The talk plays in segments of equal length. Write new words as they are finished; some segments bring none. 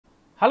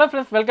Hello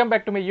friends, welcome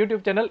back to my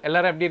YouTube channel.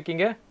 எல்லாரும் எப்படி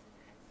இருக்கீங்க?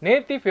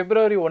 நேத்தி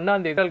February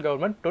 1ஆம் தேதி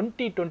கவர்மெண்ட்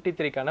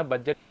 2023 கான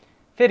பட்ஜெட்.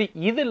 சரி,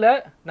 இதுல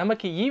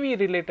நமக்கு EV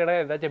ரிலேட்டடா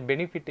ஏதாச்சும்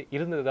பெனிஃபிட்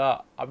இருந்ததா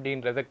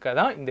அப்படின்றதுக்கு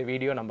தான் இந்த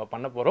வீடியோ நம்ம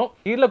பண்ண போறோம்.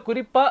 இதுல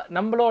குறிப்பா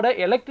நம்மளோட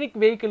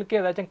எலக்ட்ரிக்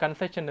வெஹிக்கிளுக்கு ஏதாச்சும்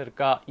கன்செஷன்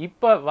இருக்கா?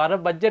 இப்ப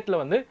வர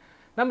பட்ஜெட்ல வந்து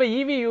நம்ம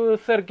EV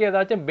யூசருக்கு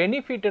ஏதாச்சும்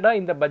பெனிஃபிட்டடா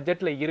இந்த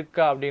பட்ஜெட்ல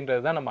இருக்கா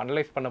அப்படின்றது தான் நம்ம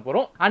அனலைஸ் பண்ண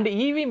போறோம். அண்ட்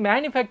EV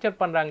மேனுஃபேக்சர்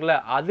பண்றாங்களா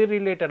அது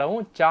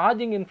ரிலேட்டடாவும்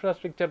சார்ஜிங்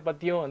இன்ஃப்ராஸ்ட்ரக்சர்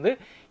பத்தியும் வந்து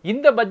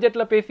இந்த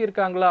பட்ஜெட்ல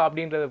பேசியிருக்காங்களா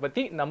அப்படின்றத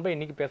பத்தி நம்ம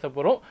இன்னைக்கு பேச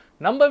போறோம்.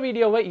 நம்ம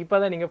வீடியோவை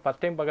இப்பதான் நீங்க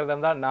ஃபர்ஸ்ட் டைம் பார்க்கறதா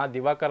இருந்தா நான்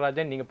திவாகர்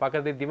ராஜன், நீங்க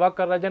பார்க்கறது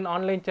Diwakar Rajan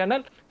online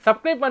channel.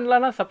 Subscribe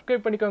பண்ணலனா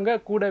சப்ஸ்கிரைப் பண்ணிக்கோங்க.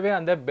 கூடவே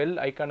அந்த பெல்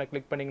ஐகானை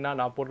கிளிக் பண்ணீங்கன்னா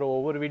நான் போடுற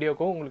ஒவ்வொரு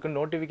வீடியோக்கும் உங்களுக்கு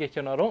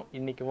நோட்டிஃபிகேஷன் வரும்.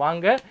 இன்னைக்கு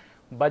வாங்க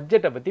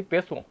பட்ஜெட்டை பத்தி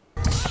பேசுவோம்.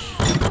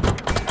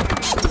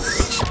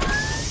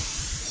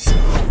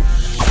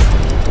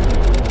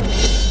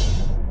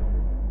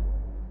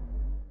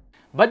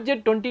 பட்ஜெட்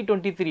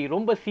 2023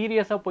 ரொம்ப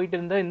சீரியஸா போயிட்டு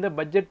இருந்த இந்த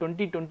பட்ஜெட்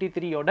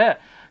 2023 ஓட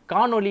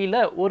காணொலியில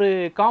ஒரு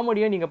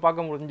காமெடியை நீங்க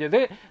பார்க்க முடிஞ்சது.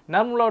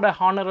 நம்மளோட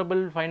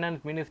honourable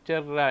finance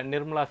minister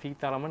Nirmala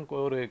Sitharaman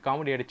ஒரு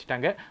காமெடி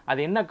அடிச்சிட்டாங்க. அது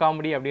என்ன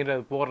காமெடி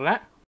அப்படின்றது போடுறேன்.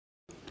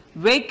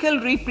 Vehicle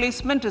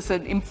replacement is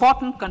an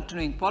important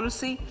continuing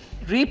policy,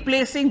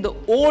 replacing the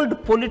old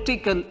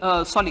political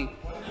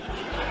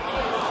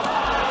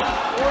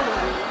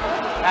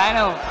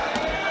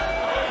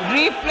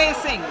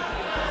replacing.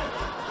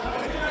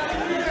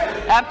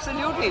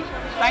 Absolutely,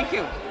 thank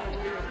you.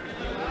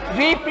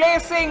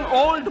 Replacing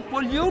old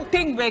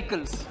polluting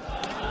vehicles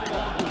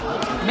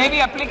may be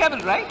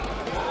applicable, right?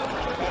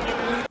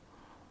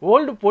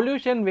 Old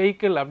pollution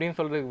vehicle அப்படின்னு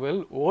சொல்றதுக்கு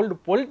old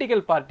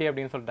political party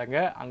அப்படின்னு சொல்லிட்டாங்க.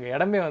 அங்கே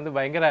இடமே வந்து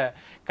பயங்கர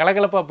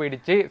கலகலப்பாக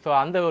போயிடுச்சு. ஸோ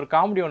அந்த ஒரு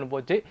காமெடி ஒன்று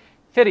போச்சு.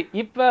 சரி,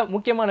 இப்போ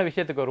முக்கியமான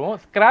விஷயத்துக்கு வருவோம்.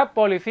 Scrap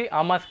policy.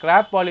 ஆமாம்,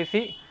 ஸ்கிராப்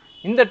பாலிசி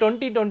இந்த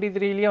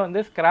 2023 வந்து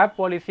ஸ்கிராப்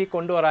பாலிசி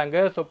கொண்டு வராங்க.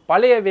 ஸோ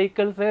பழைய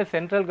வெஹிக்கிள்ஸு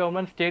சென்ட்ரல்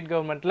கவர்மெண்ட் ஸ்டேட்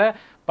கவர்மெண்ட்டில்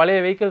பழைய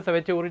வெஹிக்கிள்ஸை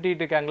வச்சு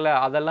உருட்டிகிட்டு இருக்காங்களே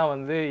அதெல்லாம்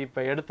வந்து இப்போ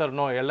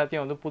எடுத்துடணும்,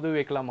 எல்லாத்தையும் வந்து புது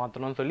வெஹிக்கிளாக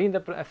மாற்றணும்னு சொல்லி இந்த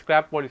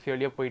ஸ்கிராப் பாலிசி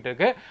வழியாக போயிட்டு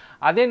இருக்கு.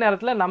 அதே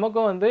நேரத்தில்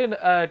நமக்கும் வந்து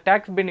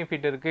டேக்ஸ்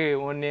பெனிஃபிட்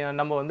இருக்குது.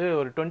 நம்ம வந்து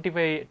ஒரு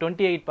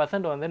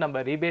 28% வந்து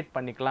நம்ம ரீபேட்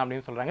பண்ணிக்கலாம்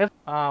அப்படின்னு சொல்கிறாங்க.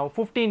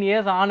 15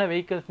 years ஆன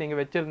வெஹிக்கிள்ஸ்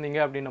நீங்கள்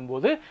வச்சுருந்தீங்க அப்படின்னும்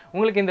போது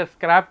உங்களுக்கு இந்த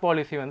ஸ்கிராப்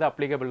பாலிசி வந்து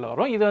அப்ளிகபிள்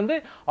வரும். இது வந்து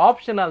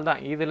ஆப்ஷனல்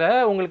தான். இதில்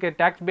உங்களுக்கு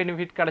டேக்ஸ்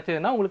பெனிஃபிட்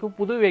கிடைச்சதுன்னா உங்களுக்கு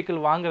புது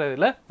வெஹிக்கிள்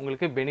வாங்குறதுல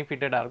உங்களுக்கு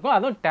பெனிஃபிட்டடாக இருக்கும்,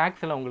 அதுவும்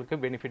டேக்ஸில் உங்களுக்கு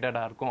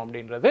பெனிஃபிட்டடாக இருக்கும்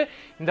அப்படின்றது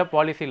இந்த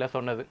பாலிசியில்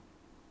சொன்னது.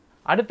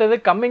 அடுத்தது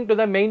coming to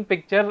the main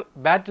picture.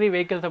 Battery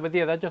வெஹிக்கிள்ஸை பற்றி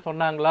ஏதாச்சும்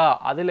சொன்னாங்களா,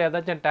 அதில்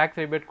ஏதாச்சும் டேக்ஸ்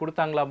ரிபேட்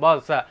கொடுத்தாங்களா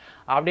பாஸ்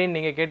அப்படின்னு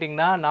நீங்கள்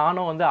கேட்டிங்கன்னா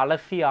நானும் வந்து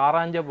அலசி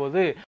ஆராய்ஞ்ச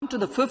போது To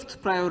the fifth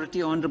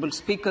priority, Honorable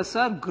Speaker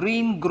Sir,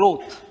 green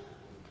growth.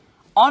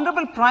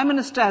 Honorable Prime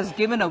Minister has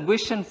given a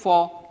vision for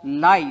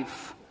life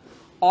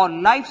or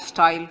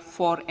lifestyle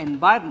for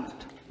environment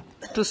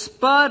to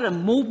spur a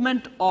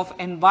movement of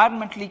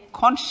environmentally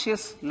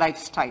conscious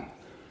lifestyle.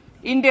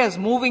 India is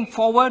moving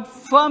forward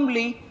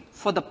firmly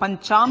for the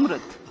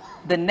Panchamrit,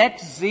 the net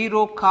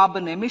zero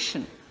carbon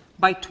emission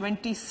by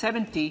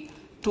 2070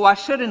 to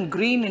usher in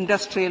green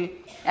industrial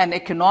and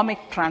economic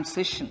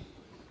transition.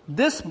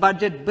 This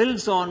budget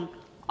builds on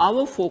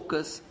our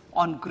focus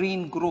on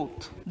green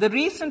growth. The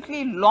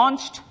recently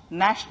launched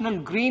National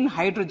Green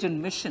Hydrogen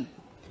Mission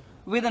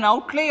with an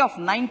outlay of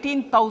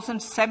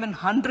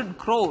 19,700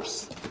 crores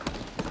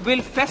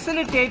will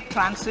facilitate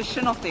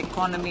transition of the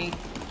economy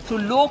to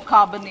low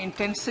carbon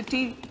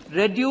intensity,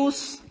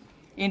 reduce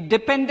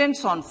dependence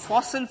on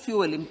fossil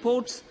fuel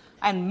imports,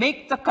 and make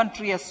the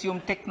country assume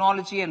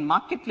technology and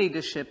market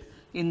leadership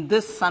in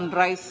this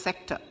sunrise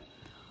sector.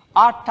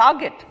 Our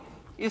target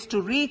is to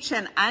reach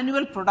an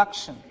annual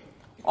production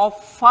of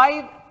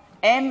 5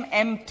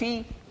 MMT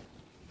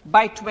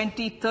by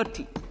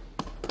 2030.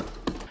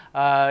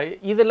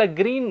 இதில்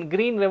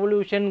green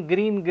revolution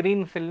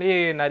green சொல்லி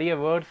நிறைய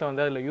words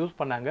வந்து அதில் use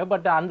பண்ணாங்க.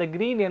 But அந்த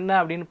green என்ன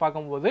அப்படின்னு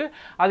பார்க்கும்போது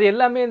அது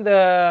எல்லாமே இந்த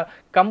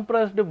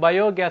கம்ப்ரஸ்டு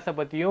பயோகேஸை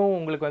பற்றியும்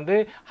உங்களுக்கு வந்து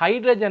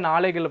ஹைட்ரஜன்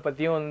ஆலைகளை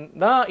பற்றியும்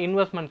தான்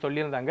இன்வெஸ்ட்மெண்ட்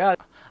சொல்லியிருந்தாங்க.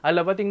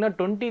 அதில் பார்த்திங்கன்னா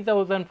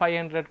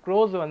 20,500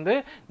 crores வந்து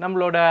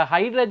நம்மளோட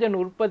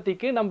ஹைட்ரஜன்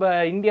உற்பத்திக்கு நம்ம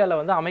இந்தியாவில்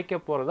வந்து அமைக்க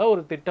போகிறதா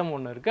ஒரு திட்டம்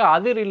ஒன்று இருக்குது.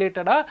 அது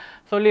ரிலேட்டடாக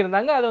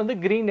சொல்லியிருந்தாங்க. அது வந்து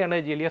க்ரீன்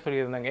எனர்ஜிலேயே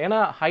சொல்லியிருந்தாங்க.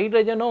 ஏன்னா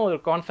ஹைட்ரஜனும் ஒரு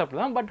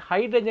கான்செப்ட் தான். பட்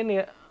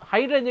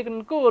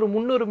ஹைட்ரஜனுக்கு ஒரு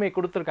முன்னுரிமை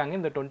கொடுத்துருக்காங்க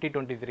இந்த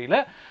 2023.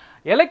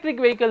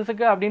 எலக்ட்ரிக்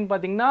வெஹிக்கிள்ஸுக்கு அப்படின்னு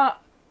பார்த்தீங்கன்னா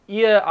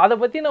அதை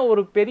பற்றின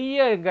ஒரு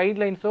பெரிய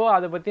கைட்லைன்ஸோ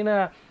அதை பற்றின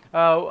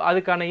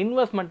அதுக்கான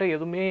இன்வெஸ்ட்மெண்ட்டோ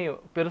எதுவுமே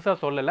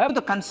பெருசாக சொல்லலை.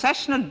 The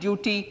concessional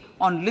duty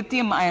on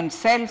lithium ion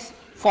cells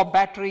for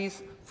batteries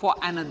for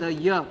another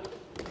year.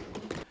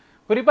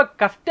 குறிப்பாக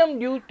கஸ்டம்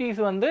டியூட்டிஸ்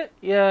வந்து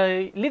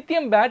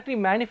லித்தியம் பேட்டரி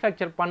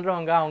மேனுஃபேக்சர்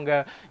பண்ணுறவங்க அவங்க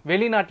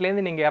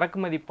வெளிநாட்டிலேருந்து நீங்கள்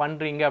இறக்குமதி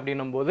பண்ணுறீங்க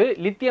அப்படின்னும் போது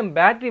லித்தியம்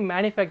பேட்டரி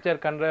மேனுஃபேக்சர்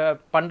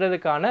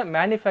பண்ணுறதுக்கான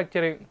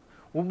மேனுஃபேக்சரிங்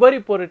உபரி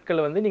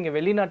பொருட்களை வந்து நீங்கள்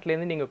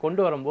வெளிநாட்டிலேருந்து நீங்கள்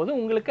கொண்டு வரும்போது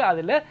உங்களுக்கு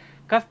அதில்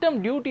கஸ்டம்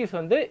டியூட்டிஸ்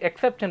வந்து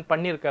எக்ஸெப்ஷன்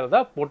பண்ணியிருக்கிறதா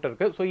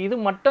போட்டிருக்கு. ஸோ இது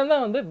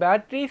மட்டும்தான் வந்து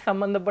பேட்டரி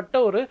சம்மந்தப்பட்ட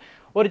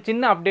ஒரு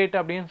சின்ன அப்டேட்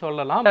அப்படின்னு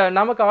சொல்லலாம்.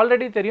 நமக்கு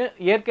ஆல்ரெடி தெரியும்,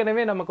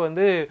 ஏற்கனவே நமக்கு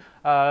வந்து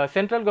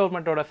சென்ட்ரல்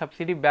கவர்மெண்ட்டோட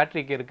சப்சிடி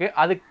பேட்டரிக்கு இருக்குது.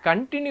 அது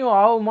கண்டினியூ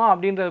ஆகுமா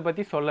அப்படின்றத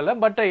பற்றி சொல்லலை.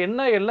 பட்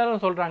என்ன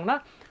எல்லாரும் சொல்கிறாங்கன்னா,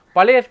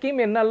 பழைய ஸ்கீம்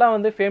என்னெல்லாம்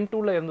வந்து ஃபேம்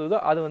 2ல இருந்ததோ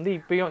அது வந்து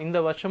இப்பயும் இந்த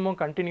வருஷமும்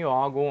கண்டினியூ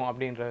ஆகும்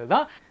அப்படின்றது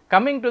தான்.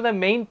 Coming to the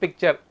main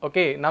picture,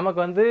 okay, நமக்கு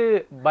வந்து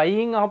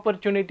பையிங்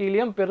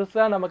ஆப்பர்ச்சுனிட்டிலையும்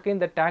பெருசாக நமக்கு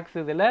இந்த டேக்ஸ்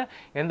இதில்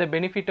எந்த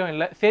பெனிஃபிட்டும்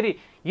இல்லை. சரி,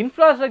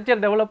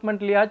 இன்ஃப்ராஸ்ட்ரக்சர்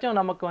டெவலப்மெண்ட்லையாச்சும்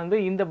நமக்கு வந்து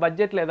இந்த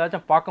பட்ஜெட்டில்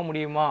ஏதாச்சும் பார்க்க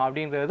முடியுமா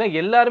அப்படின்றது தான்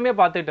எல்லாருமே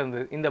பார்த்துட்டு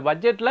இருந்தது. இந்த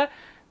பட்ஜெட்டில்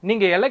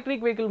நீங்கள்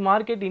எலக்ட்ரிக் வெஹிக்கிள்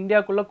மார்க்கெட்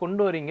இந்தியாவுக்குள்ளே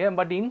கொண்டு வரீங்க,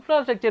 பட்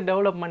இன்ஃப்ராஸ்ட்ரக்சர்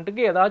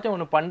டெவலப்மெண்ட்டுக்கு ஏதாச்சும்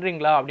ஒன்று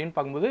பண்ணுறீங்களா அப்படின்னு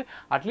பார்க்கும்போது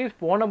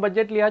அட்லீஸ்ட் போன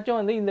பட்ஜெட்லையாச்சும்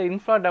வந்து இந்த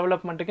இன்ஃப்ரா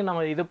டெவலப்மெண்ட்டுக்கு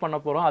நம்ம இது பண்ண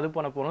போகிறோம் அது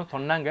பண்ண போகிறோம்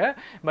சொன்னாங்க.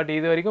 பட்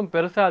இது வரைக்கும்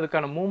பெருசாக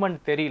அதுக்கான மூவ்மெண்ட்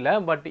தெரியல.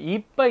 பட்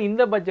இப்போ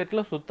இந்த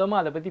பட்ஜெட்டில்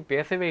சுத்தமாக அதை பற்றி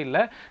பேசவே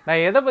இல்லை.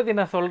 நான் எதை பற்றி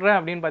நான் சொல்கிறேன்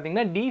அப்படின்னு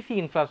பார்த்தீங்கன்னா,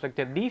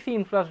 டிசி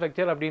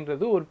இன்ஃப்ராஸ்ட்ரக்சர்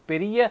அப்படின்றது ஒரு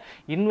பெரிய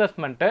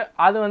இன்வெஸ்ட்மெண்ட்டு.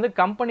 அது வந்து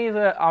கம்பெனிஸ்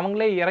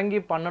அவங்களே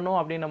இறங்கி பண்ணணும்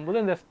அப்படின்னும்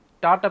போது இந்த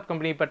ஸ்டார்ட் அப்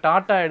கம்பெனி இப்போ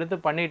டாட்டா எடுத்து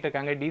பண்ணிட்டு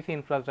இருக்காங்க. DC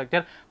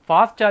infrastructure,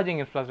 fast charging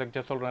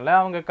infrastructure சொல்கிறோம்ல,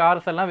 அவங்க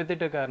கார்ஸ் எல்லாம்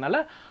வித்துட்டு இருக்கிறதுனால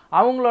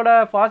அவங்களோட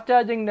ஃபாஸ்ட்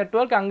சார்ஜிங்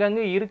நெட்வொர்க்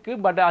அங்கங்கே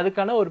இருக்குது. பட்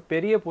அதுக்கான ஒரு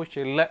பெரிய புஷ்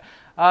இல்லை.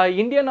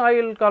 இந்தியன்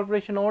ஆயில்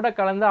கார்பரேஷனோட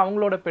கலந்து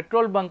அவங்களோட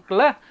பெட்ரோல்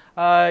பங்க்கில்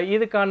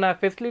இதுக்கான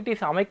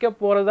ஃபெசிலிட்டிஸ் அமைக்க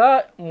போகிறதா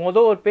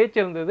ஒரு பேச்சு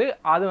இருந்தது.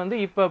 அது வந்து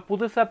இப்போ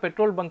புதுசாக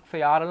பெட்ரோல் பங்க்ஸ்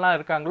யாரெல்லாம்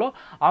இருக்காங்களோ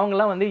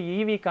அவங்களாம் வந்து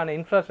ஈவிக்கான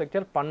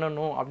இன்ஃப்ராஸ்ட்ரக்சர்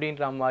பண்ணணும்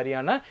அப்படின்ற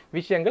மாதிரியான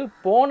விஷயங்கள்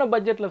போன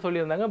பட்ஜெட்டில்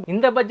சொல்லியிருந்தாங்க.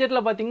 இந்த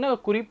பட்ஜெட்டில் பார்த்தீங்கன்னா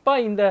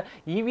குறிப்பாக இந்த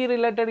ஈவி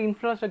ரிலேட்டட்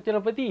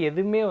இன்ஃப்ராஸ்ட்ரக்சரை பற்றி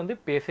எதுவுமே வந்து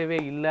பேசவே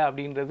இல்லை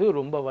அப்படின்றது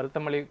ரொம்ப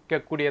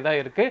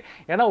வருத்தமளிக்கக்கூடியதாக இருக்குது.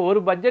 ஏன்னா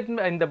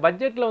இந்த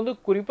பட்ஜெட்டில் வந்து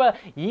குறிப்பாக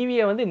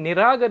ஈவியை வந்து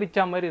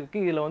நிராகரித்த மாதிரி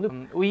இருக்குது. இதில் வந்து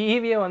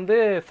ஈவியை வந்து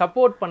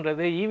சப்போர்ட்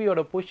பண்ணுறது,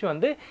 ஈவியோட புஷ்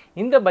வந்து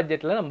இந்த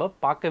பட்ஜெட்டில் நம்ம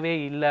பார்க்கவே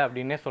இல்லை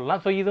அப்படின்னே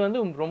சொல்லலாம். ஸோ இது வந்து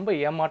ரொம்ப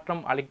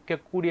ஏமாற்றம்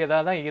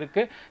அளிக்கக்கூடியதாக தான்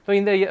இருக்குது. ஸோ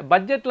இந்த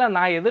பட்ஜெட்டில்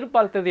நான்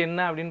எதிர்பார்த்தது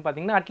என்ன அப்படின்னு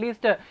பார்த்தீங்கன்னா,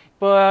 அட்லீஸ்ட்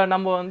இப்போ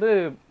நம்ம வந்து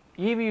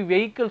EV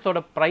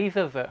வெஹிக்கிள்ஸோட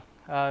prices,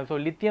 so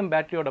lithium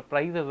பேட்டரியோட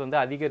prices வந்து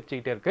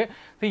அதிகரிச்சுக்கிட்டே இருக்குது.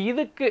 ஸோ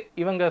இதுக்கு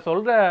இவங்க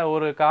சொல்கிற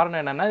ஒரு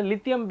காரணம் என்னென்னா,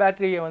 லித்தியம்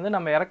பேட்டரியை வந்து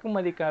நம்ம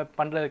இறக்குமதி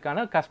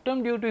பண்ணுறதுக்கான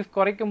கஸ்டம் டியூட்டிஸ்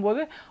குறைக்கும்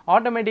போது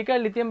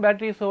ஆட்டோமேட்டிக்காக லித்தியம்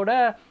பேட்டரிஸோட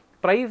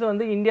ப்ரைஸ்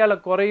வந்து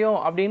இந்தியாவில் குறையும்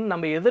அப்படின்னு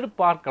நம்ம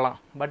எதிர்பார்க்கலாம்.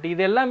 பட்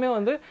இது எல்லாமே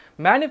வந்து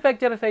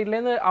மேனுஃபேக்சர்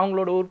சைட்லேருந்து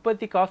அவங்களோட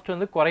உற்பத்தி காஸ்ட்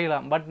வந்து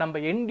குறையலாம். பட் நம்ம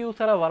எண்ட்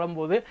யூஸராக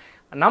வரும்போது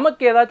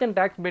நமக்கு ஏதாச்சும்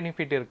டேக்ஸ்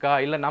பெனிஃபிட் இருக்கா,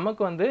 இல்லை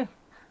நமக்கு வந்து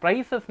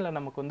ப்ரைஸஸில்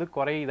நமக்கு வந்து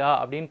குறையுதா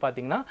அப்படின்னு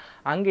பார்த்தீங்கன்னா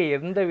அங்கே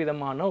எந்த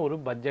விதமான ஒரு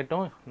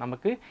பட்ஜெட்டும்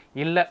நமக்கு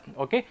இல்லை.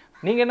 ஓகே,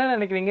 நீங்கள் என்ன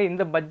நினைக்கிறீங்க?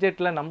 இந்த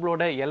பட்ஜெட்டில்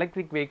நம்மளோட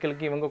எலக்ட்ரிக்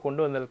வெஹிக்கிளுக்கு இவங்க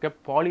கொண்டு வந்திருக்க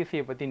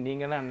பாலிசியை பற்றி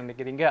நீங்கள் என்ன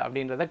நினைக்கிறீங்க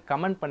அப்படின்றத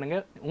கமெண்ட்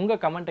பண்ணுங்கள்.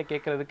 உங்கள் கமெண்ட்டை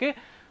கேட்குறதுக்கு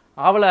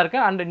ஆவலாக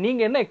இருக்கேன். அண்ட்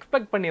நீங்கள் என்ன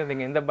எக்ஸ்பெக்ட்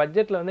பண்ணியிருந்தீங்க, இந்த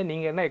பட்ஜெட்டில் வந்து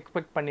நீங்கள் என்ன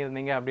எக்ஸ்பெக்ட்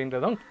பண்ணியிருந்தீங்க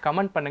அப்படின்றதும்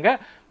கமெண்ட் பண்ணுங்கள்.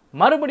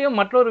 மறுபடியும்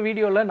மற்றொரு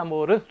வீடியோவில் நம்ம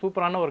ஒரு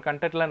சூப்பரான ஒரு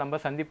கண்டென்ட்டில்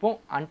நம்ம சந்திப்போம்.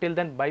 Until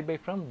then by by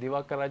from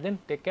Diwakar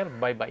Rajan. Take care,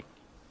 by by.